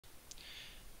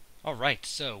Alright,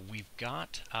 so we've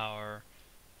got our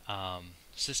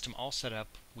system all set up.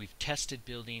 We've tested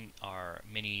building our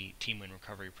mini Team Win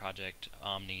Recovery project,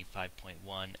 Omni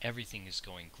 5.1. Everything is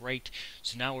going great.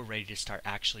 So now we're ready to start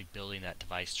actually building that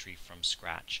device tree from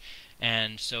scratch.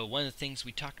 And so one of the things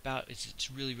we talked about is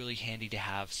it's really, really handy to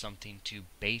have something to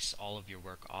base all of your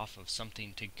work off of,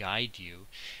 something to guide you.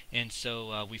 And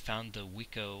so we found the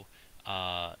Wiko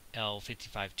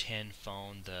L5510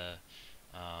 phone,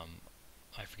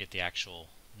 I forget the actual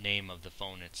name of the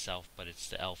phone itself, but it's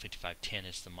the L5510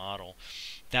 is the model.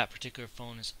 That particular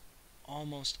phone is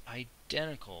almost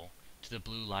identical to the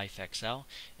Blue Life XL,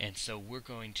 and so we're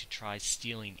going to try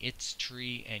stealing its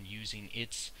tree and using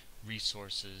its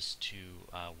resources to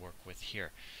work with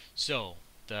here. So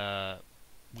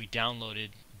we downloaded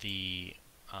the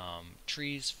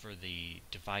trees for the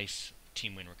device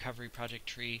Team Win Recovery project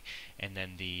tree, and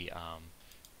then the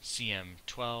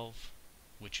CM12,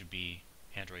 which would be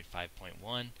Android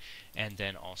 5.1, and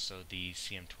then also the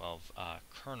CM12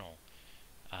 kernel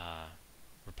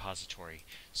repository.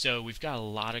 So we've got a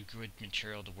lot of good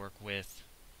material to work with,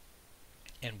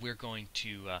 and we're going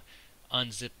to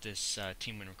unzip this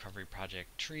Team Win Recovery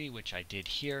project tree, which I did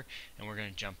here, and we're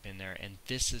going to jump in there, and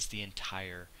this is the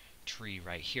entire tree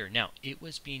right here. Now, it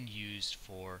was being used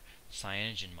for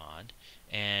CyanogenMod,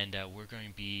 and we're going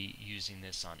to be using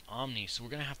this on Omni, so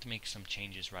we're going to have to make some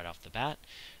changes right off the bat.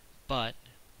 But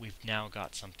we've now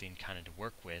got something kind of to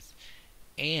work with.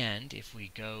 And if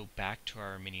we go back to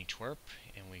our mini Twrp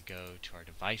and we go to our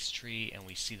device tree and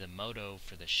we see the moto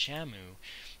for the Shamu,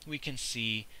 we can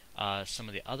see some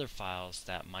of the other files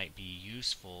that might be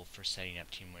useful for setting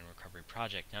up Team Win Recovery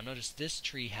Project. Now notice this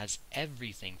tree has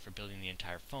everything for building the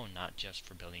entire phone, not just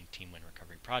for building Team Win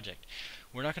Recovery Project.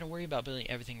 We're not going to worry about building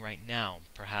everything right now.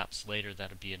 Perhaps later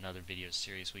that'll be another video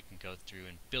series we can go through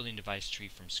and building device tree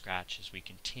from scratch as we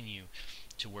continue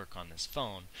to work on this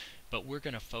phone. But we're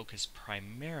going to focus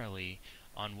primarily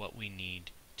on what we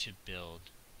need to build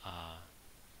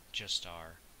just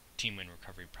our Team Win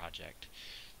Recovery project.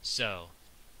 So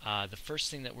the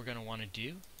first thing that we're going to want to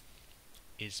do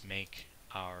is make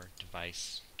our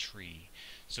device tree.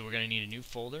 So we're going to need a new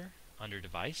folder under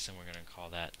device, and we're going to call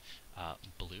that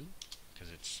blue, because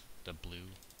it's the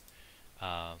blue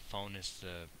phone is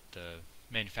the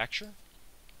manufacturer.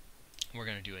 We're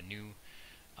going to do a new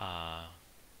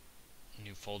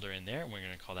folder in there, and we're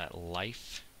going to call that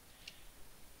Life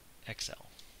XL.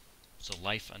 So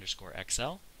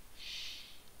life_XL.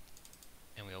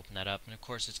 And we open that up, and of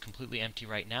course it's completely empty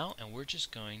right now, and we're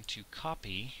just going to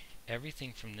copy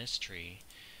everything from this tree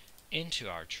into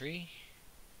our tree,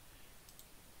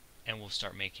 and we'll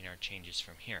start making our changes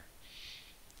from here.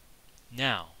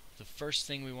 Now, the first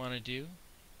thing we want to do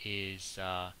is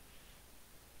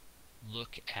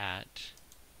look at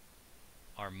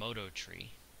our moto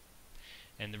tree.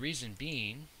 And the reason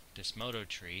being, this moto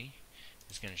tree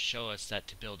is going to show us that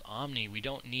to build Omni, we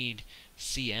don't need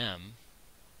cm.make,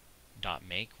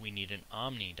 we need an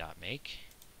omni.make.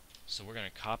 So we're going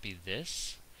to copy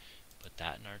this, put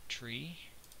that in our tree,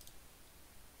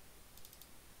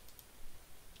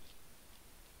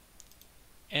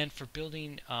 and for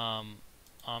building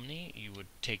Omni, you would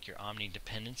take your Omni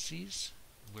dependencies.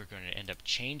 We're going to end up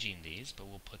changing these, but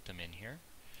we'll put them in here.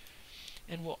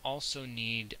 And we'll also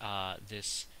need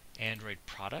this Android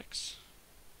products,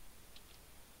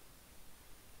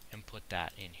 and put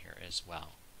that in here as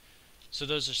well. So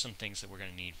those are some things that we're going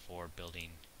to need for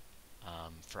building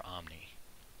for Omni.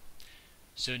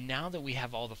 So now that we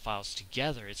have all the files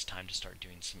together, it's time to start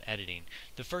doing some editing.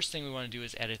 The first thing we want to do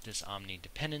is edit this Omni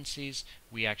dependencies.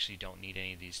 We actually don't need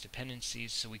any of these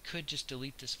dependencies, so we could just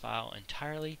delete this file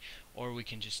entirely, or we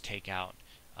can just take out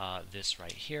this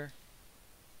right here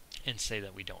and say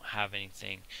that we don't have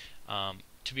anything.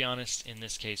 To be honest, in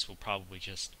this case, we'll probably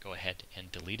just go ahead and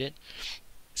delete it.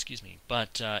 Excuse me.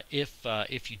 But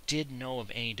if you did know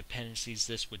of any dependencies,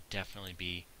 this would definitely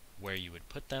be where you would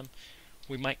put them.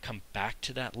 We might come back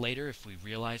to that later if we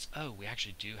realize, oh, we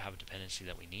actually do have a dependency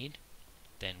that we need.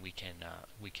 Then we can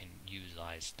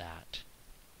utilize that.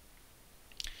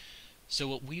 So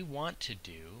what we want to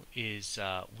do is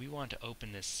we want to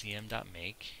open this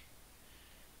cm.make,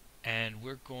 and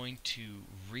we're going to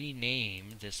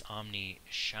rename this Omni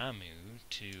Shamu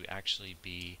to actually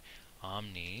be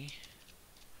Omni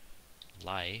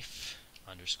Life_XL.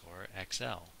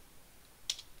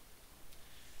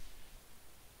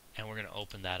 And we're going to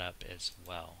open that up as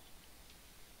well.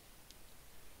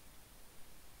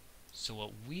 So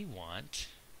what we want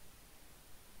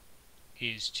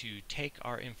is to take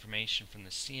our information from the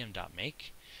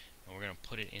cm.make, and we're going to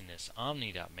put it in this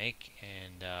omni.make,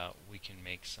 and we can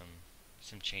make some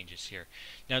some changes here.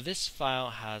 Now this file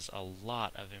has a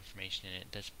lot of information in it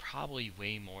that's probably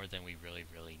way more than we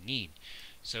really need.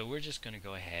 So we're just going to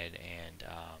go ahead and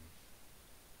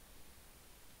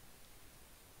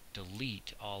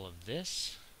delete all of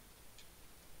this.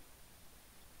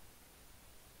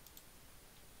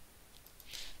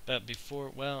 But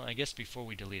before, well, I guess before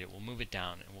we delete it, we'll move it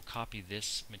down and we'll copy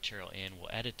this material in. We'll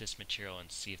edit this material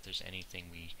and see if there's anything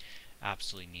we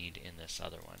absolutely need in this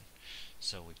other one.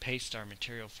 So we paste our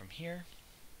material from here.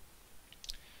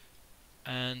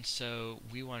 And so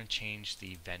we want to change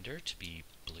the vendor to be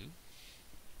blue.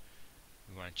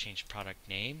 We want to change product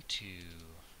name to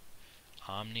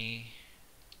Omni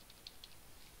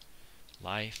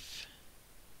Life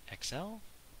XL.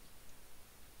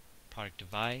 Product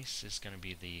device is going to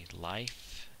be the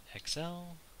Life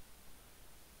XL.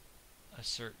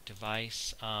 Assert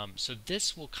device. So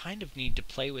this will kind of need to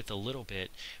play with a little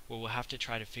bit, where we'll have to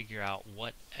try to figure out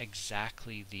what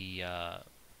exactly the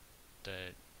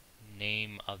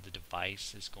name of the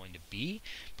device is going to be,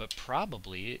 but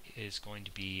probably it is going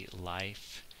to be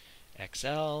Life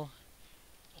XL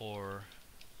or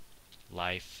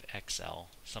Life XL,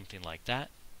 something like that.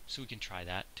 So we can try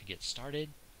that to get started.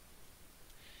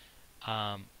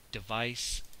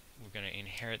 Device, we're going to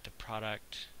inherit the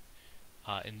product.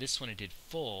 In this one it did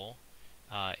full.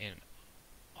 In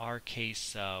our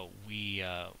case, we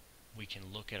can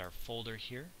look at our folder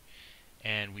here,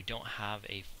 and we don't have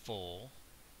a full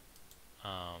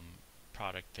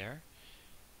product there,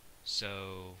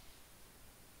 so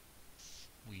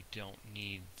we don't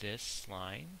need this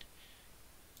line.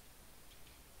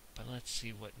 But let's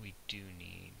see what we do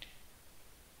need.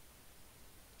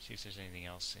 See if there's anything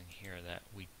else in here that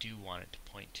we do want it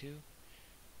to point to.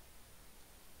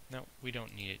 No, we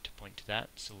don't need it to point to that,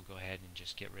 so we'll go ahead and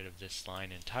just get rid of this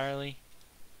line entirely.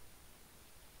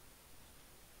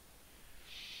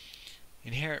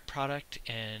 Inherit product,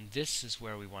 and this is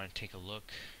where we want to take a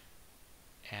look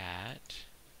at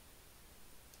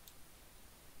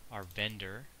our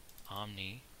vendor,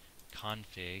 Omni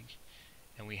config,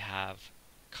 and we have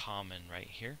common right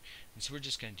here. And so we're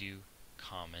just going to do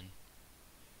common.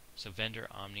 So vendor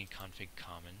Omni config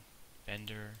common,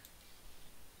 vendor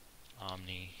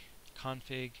Omni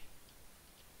config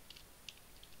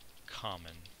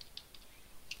common.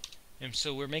 And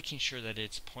so we're making sure that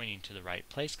it's pointing to the right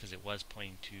place, because it was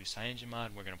pointing to CyanogenMod.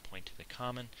 We're going to point to the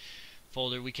common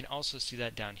folder. We can also see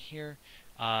that down here,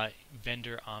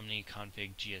 vendor Omni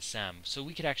config GSM. So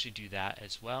we could actually do that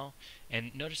as well.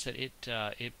 And notice that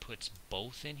it puts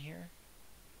both in here,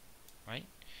 right?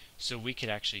 So we could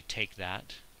actually take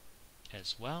that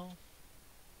as well.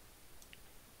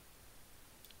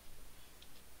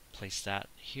 Place that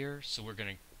here. So we're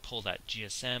going to pull that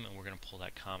GSM and we're going to pull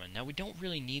that common. Now we don't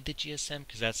really need the GSM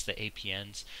because that's the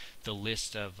APNs, the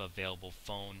list of available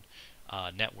phone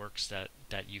networks that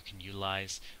you can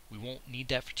utilize. We won't need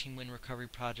that for Team Win Recovery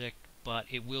Project, but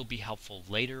it will be helpful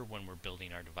later when we're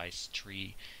building our device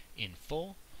tree in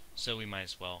full, so we might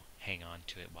as well hang on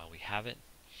to it while we have it.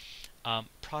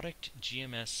 Product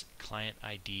GMS client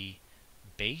ID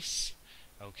base.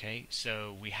 Okay,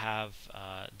 so we have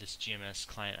this GMS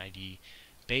client ID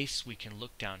base. We can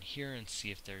look down here and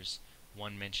see if there's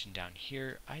one mentioned down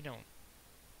here. I don't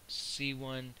see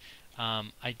one.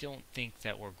 I don't think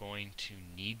that we're going to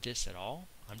need this at all.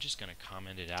 I'm just going to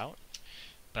comment it out,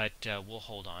 but we'll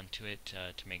hold on to it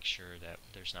to make sure that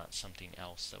there's not something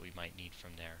else that we might need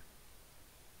from there.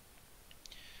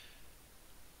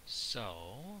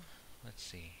 So let's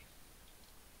see.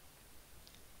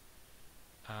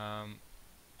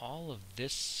 All of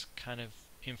this kind of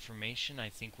information I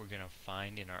think we're going to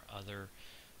find in our other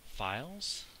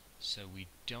files, so we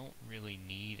don't really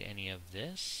need any of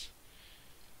this.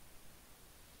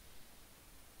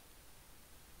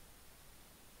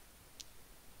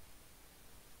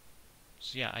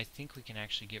 So yeah, I think we can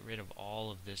actually get rid of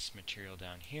all of this material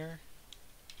down here.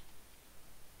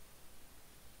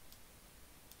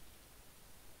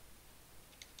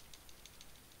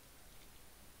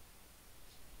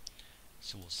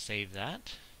 So we'll save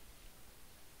that.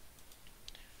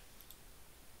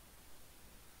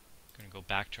 Going to go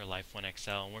back to our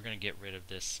Life1XL, and we're going to get rid of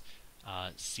this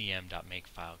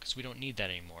cm.makefile because we don't need that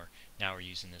anymore. Now we're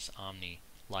using this Omni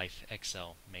Life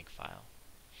XL makefile.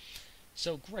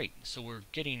 So great. So we're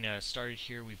getting started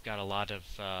here. We've got a lot of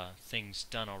things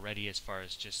done already as far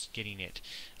as just getting it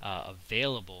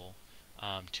available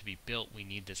to be built. We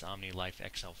need this Omni Life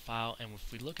XL file, and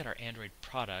if we look at our Android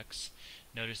products,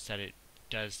 notice that it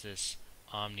does this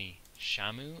Omni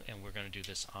Shamu, and we're going to do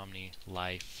this Omni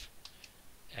Life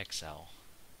XL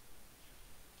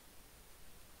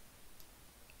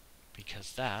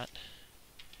because that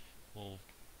will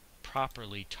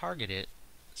properly target it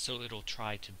so it'll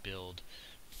try to build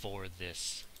for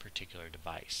this particular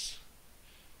device.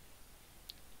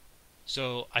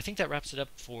 So I think that wraps it up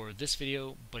for this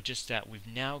video, but just that we've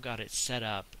now got it set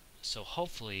up, so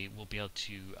hopefully we'll be able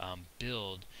to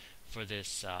build for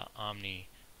this Omni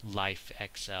Life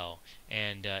XL.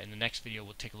 And in the next video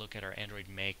we'll take a look at our Android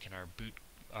make and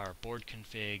our board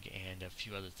config and a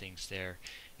few other things there,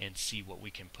 and see what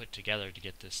we can put together to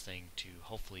get this thing to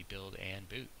hopefully build and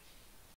boot.